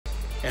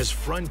As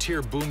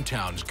frontier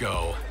boomtowns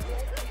go,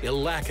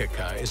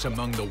 Ilakika is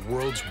among the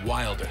world's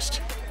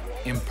wildest,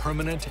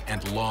 impermanent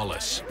and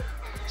lawless.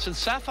 Since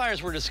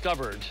sapphires were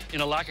discovered in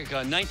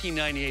Ilakika in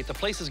 1998, the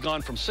place has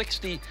gone from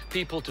 60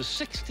 people to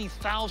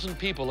 60,000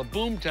 people, a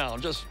boomtown,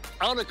 just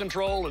out of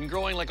control and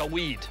growing like a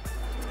weed.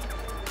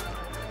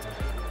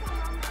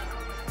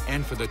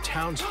 And for the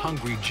town's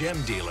hungry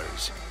gem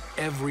dealers,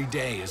 every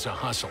day is a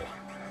hustle.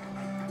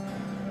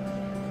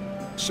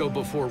 So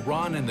before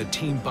Ron and the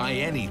team buy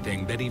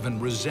anything that even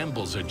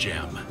resembles a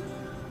gem,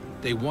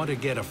 they want to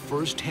get a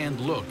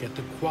first-hand look at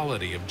the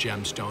quality of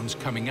gemstones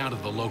coming out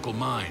of the local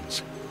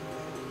mines.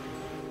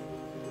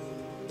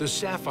 The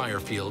sapphire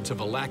fields of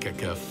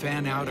Ilakika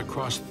fan out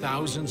across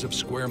thousands of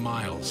square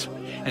miles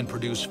and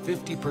produce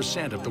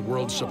 50% of the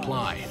world's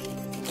supply.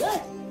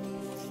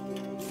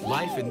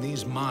 Life in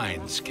these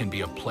mines can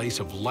be a place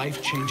of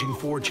life-changing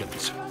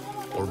fortunes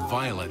or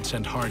violence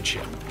and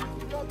hardship.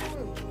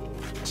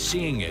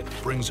 Seeing it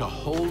brings a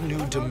whole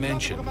new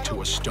dimension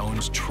to a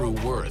stone's true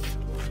worth.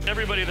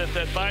 Everybody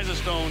that buys a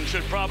stone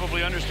should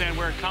probably understand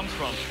where it comes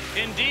from.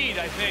 Indeed,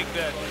 I think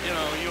that,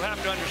 you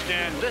have to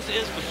understand this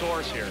is the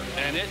source here,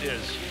 and it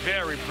is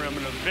very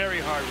primitive, very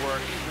hard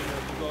work.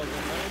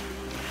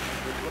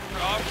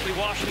 They're obviously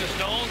washing the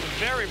stones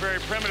very, very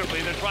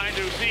primitively. They're trying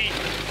to see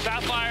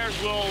sapphires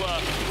will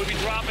be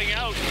dropping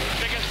out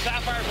because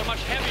sapphires are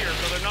much heavier,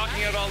 so they're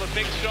knocking out all the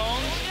big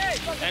stones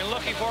and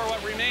looking for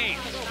what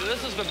remains. So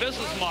this is the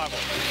business model.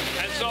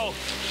 And so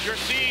you're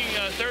seeing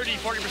 30,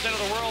 40%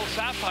 of the world's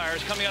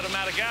sapphires coming out of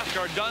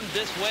Madagascar done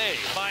this way,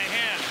 by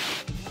hand.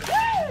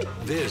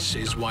 This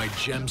is why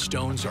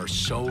gemstones are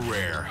so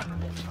rare.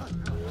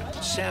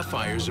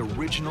 Sapphires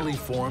originally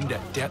formed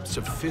at depths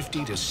of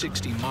 50 to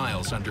 60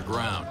 miles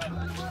underground.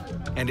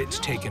 And it's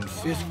taken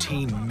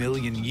 15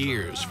 million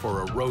years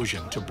for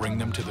erosion to bring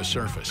them to the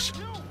surface.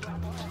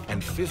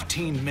 And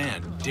 15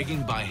 men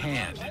digging by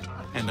hand,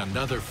 and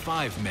another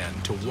 5 men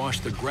to wash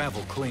the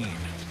gravel clean,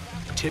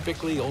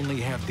 typically only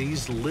have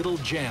these little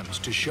gems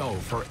to show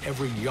for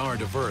every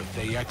yard of earth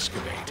they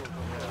excavate.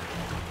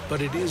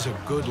 But it is a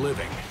good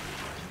living.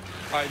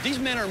 All right, these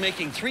men are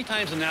making 3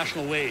 times the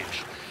national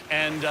wage.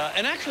 And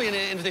actually,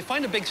 if they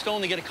find a big stone,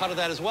 they get a cut of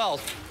that as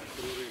well.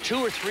 2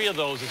 or 3 of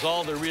those is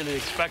all they're really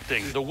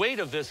expecting. The weight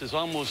of this is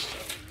almost,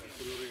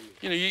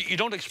 you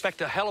don't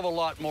expect a hell of a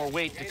lot more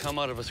weight to come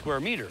out of a square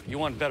meter. You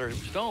want better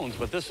stones,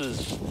 but this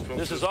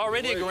is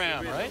already a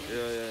gram, right?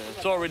 Yeah.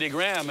 It's already a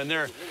gram, and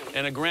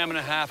a gram and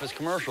a half is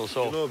commercial.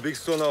 So big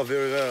stones are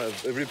very rare.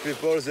 Every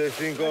people they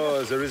think,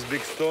 oh, there is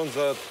big stones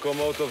that come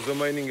out of the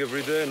mining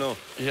every day. No.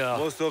 Yeah.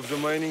 Most of the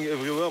mining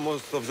everywhere,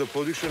 most of the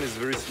production is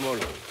very small.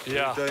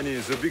 Yeah. Very tiny.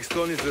 The big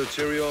stone is the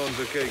cherry on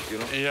the cake,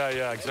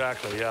 Yeah,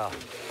 exactly, yeah.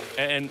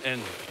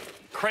 And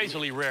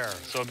crazily rare.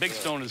 So a big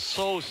stone is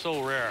so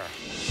rare.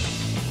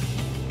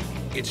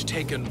 It's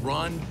taken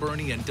Ron,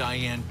 Bernie, and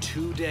Diane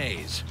 2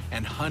 days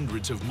and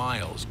hundreds of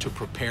miles to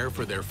prepare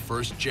for their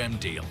first gem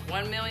deal.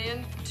 1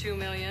 million, 2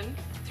 million,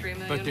 3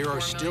 million, But there 4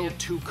 are still million.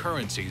 2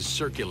 currencies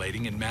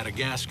circulating in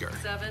Madagascar.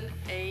 7,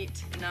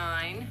 8,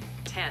 9,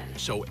 10.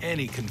 So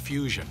any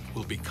confusion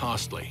will be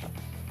costly.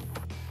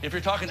 If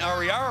you're talking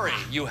Ariari,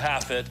 you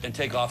half it and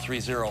take off 3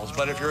 zeros.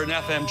 But if you're an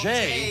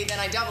FMJ, Then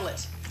I double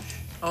it.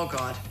 Oh,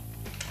 God.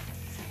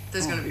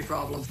 There's going to be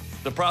problems.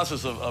 the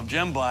process of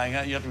gem buying,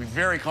 you have to be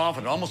very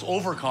confident, almost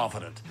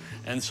overconfident.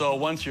 And so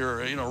once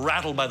you're,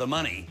 rattled by the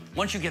money,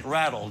 once you get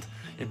rattled,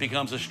 it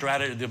becomes a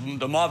strategy.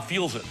 The mob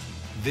feels it.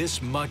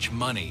 This much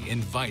money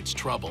invites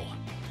trouble.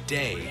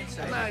 Day.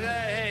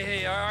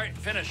 Hey, all right,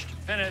 finished.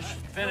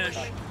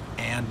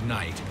 And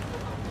night.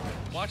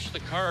 Watch the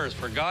cars,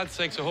 for God's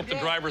sakes. I hope the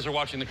drivers are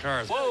watching the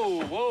cars.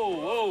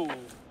 Whoa.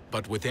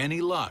 But with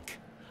any luck,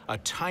 a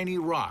tiny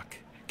rock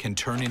can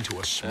turn into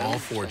a small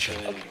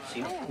fortune.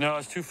 No,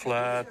 it's too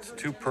flat,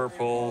 too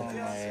purple.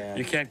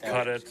 You can't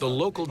cut it. The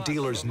local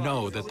dealers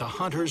know that the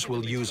hunters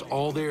will use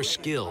all their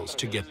skills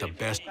to get the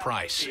best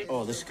price.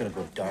 Oh, this is gonna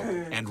go dark.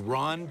 And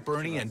Ron,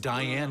 Bernie, and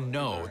Diane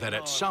know that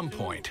at some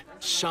point,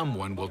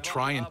 someone will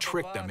try and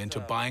trick them into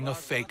buying a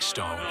fake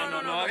stone.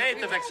 No,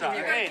 arrête avec ça.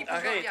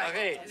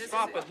 Arrête.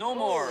 Stop it. No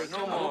more.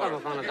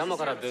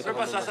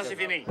 Ça, c'est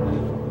fini.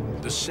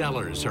 The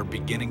sellers are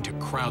beginning to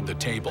crowd the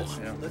table.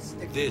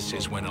 This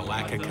is when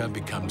Ilakika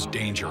becomes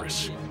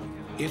dangerous.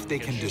 If they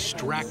can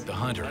distract the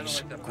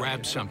hunters,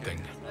 grab something,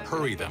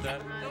 hurry them,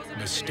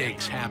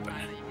 mistakes happen.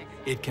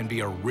 It can be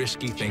a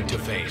risky thing to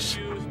face.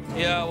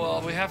 Yeah,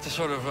 well, we have to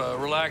sort of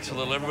relax a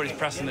little. Everybody's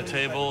pressing the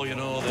table,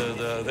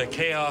 the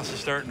chaos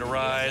is starting to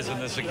rise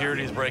and the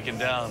security is breaking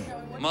down.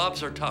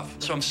 Mobs are tough,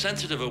 so I'm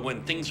sensitive of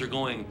when things are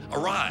going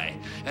awry.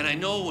 And I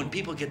know when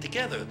people get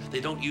together, they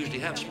don't usually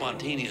have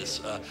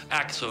spontaneous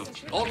acts of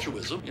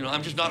altruism.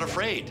 I'm just not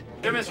afraid.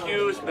 Je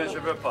m'excuse, mais je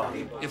veux pas.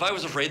 If I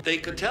was afraid, they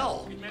could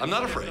tell. I'm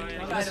not afraid.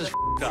 This is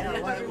up.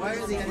 Why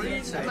are they on the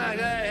inside?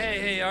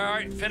 Hey, all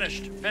right,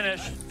 finished.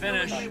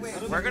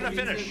 We're gonna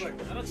finish.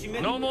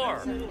 No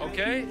more,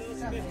 okay?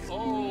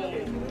 Oh.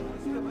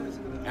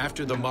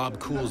 After the mob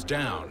cools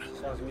down,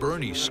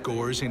 Bernie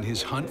scores in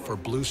his hunt for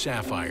blue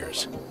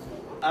sapphires.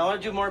 I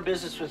want to do more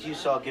business with you,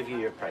 so I'll give you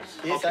your price.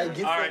 Yes, I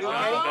give All right, you.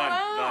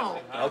 done.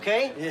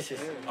 Okay? Yes, yes.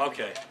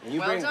 Okay. And you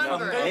Well bring. done,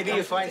 Bernie. Maybe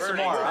you find some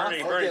more, huh?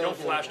 Bernie, don't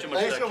flash too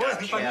much of that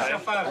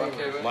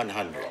cash.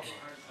 100.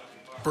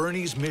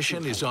 Bernie's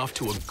mission is off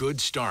to a good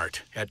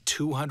start at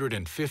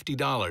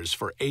 $250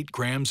 for 8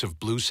 grams of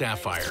blue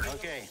sapphire.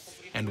 Okay.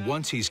 And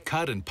once he's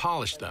cut and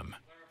polished them,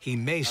 he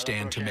may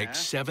stand to make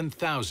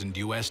 $7,000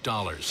 US.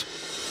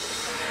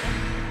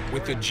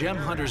 With the gem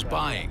hunters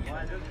buying,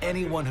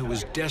 anyone who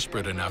is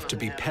desperate enough to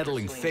be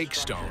peddling fake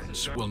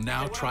stones will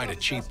now try to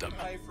cheat them.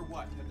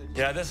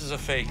 Yeah, this is a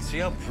fake. See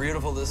how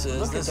beautiful this is?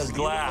 Look This at is the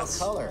glass.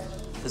 beautiful color.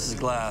 This is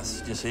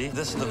glass. Do you see?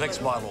 This is the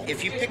Vicks bottle.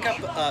 If you pick up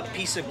a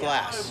piece of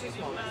glass,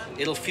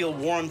 it'll feel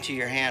warm to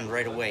your hand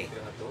right away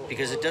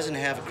because it doesn't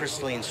have a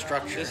crystalline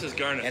structure. This is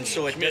garnet. And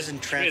so it Schmidt.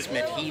 doesn't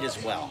transmit heat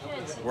as well.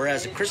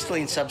 Whereas a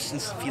crystalline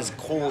substance feels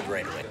cold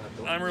right away.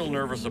 I'm real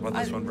nervous about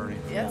this one, Bernie.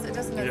 Yes, it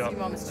doesn't Yeah.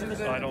 seem almost too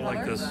good. I don't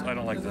like this. I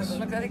don't like this.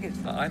 Look, I think it's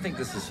I think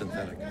this is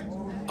synthetic.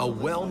 A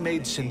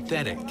well-made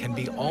synthetic can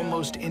be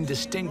almost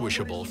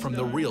indistinguishable from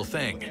the real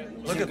thing.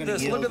 Look at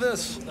this. Look at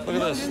this. Look at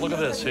this. Look at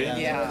this. See?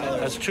 Yeah.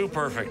 That's too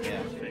perfect.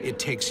 It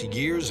takes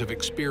years of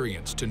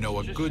experience to know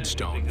a good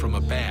stone from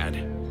a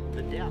bad.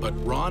 But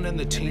Ron and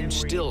the team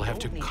still have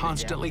to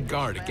constantly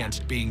guard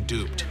against being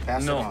duped.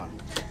 Pass No. it on.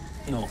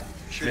 No.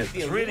 Schmidt.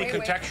 It's really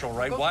contextual,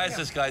 right? Why is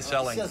this guy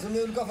selling?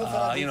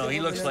 You know,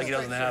 he looks like he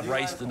doesn't have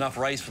enough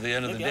rice for the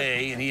end of the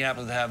day, and he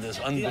happens to have this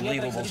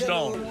unbelievable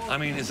stone. I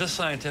mean, is this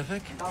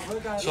scientific?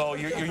 So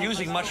you're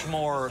using much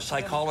more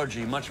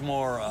psychology, much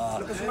more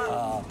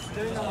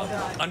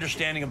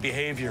understanding of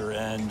behavior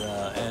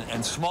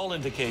and small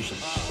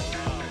indications.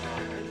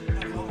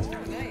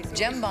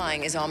 Gem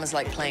buying is almost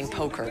like playing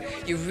poker.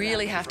 You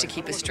really have to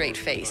keep a straight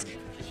face.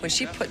 When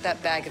she put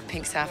that bag of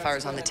pink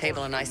sapphires on the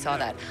table and I saw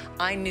that,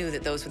 I knew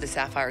that those were the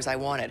sapphires I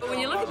wanted. But when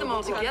you look at them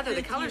all together,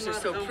 the colors are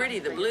so pretty.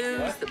 The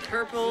blues, the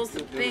purples,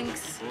 the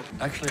pinks.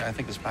 Actually, I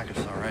think this package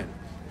is all right.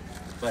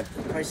 But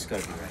the price has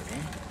got to be right,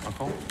 eh?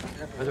 Encore?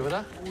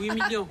 Voilà? 8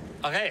 millions.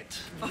 Arrête.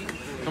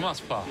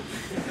 Commence pas.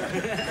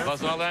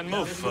 Vas-y,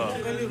 move.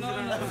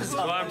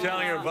 Well, I'm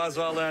telling you,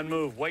 vas-y,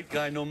 move. White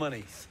guy, no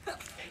money.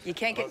 You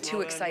can't get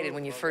too excited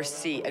when you first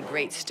see a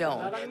great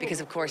stone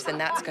because, of course, then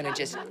that's going to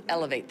just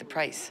elevate the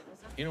price.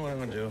 You know what I'm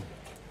going to do?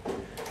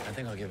 I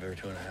think I'll give her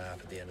 2.5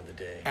 at the end of the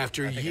day.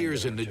 After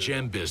years in the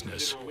gem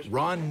business,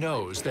 Ron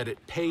knows that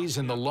it pays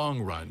in the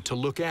long run to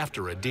look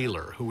after a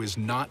dealer who is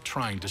not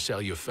trying to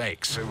sell you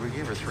fakes. If we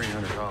gave her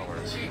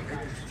 $300,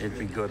 it'd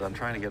be good. I'm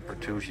trying to get for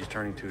 2. She's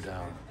turning 2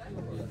 down.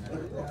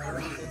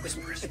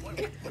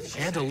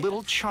 And a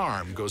little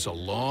charm goes a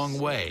long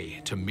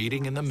way to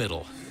meeting in the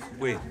middle.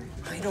 Wait.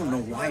 I don't know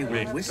why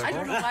we're I whispering.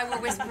 don't know why we're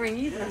whispering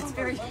either. It's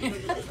very...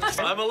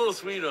 I'm a little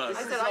sweet on it.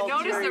 I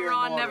noticed that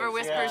Ron never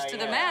whispers to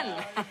the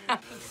men.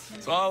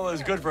 It's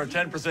always good for a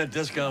 10%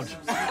 discount.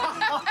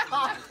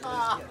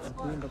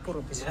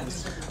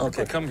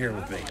 Okay, come here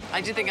with me.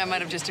 I do think I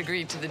might have just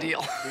agreed to the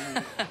deal.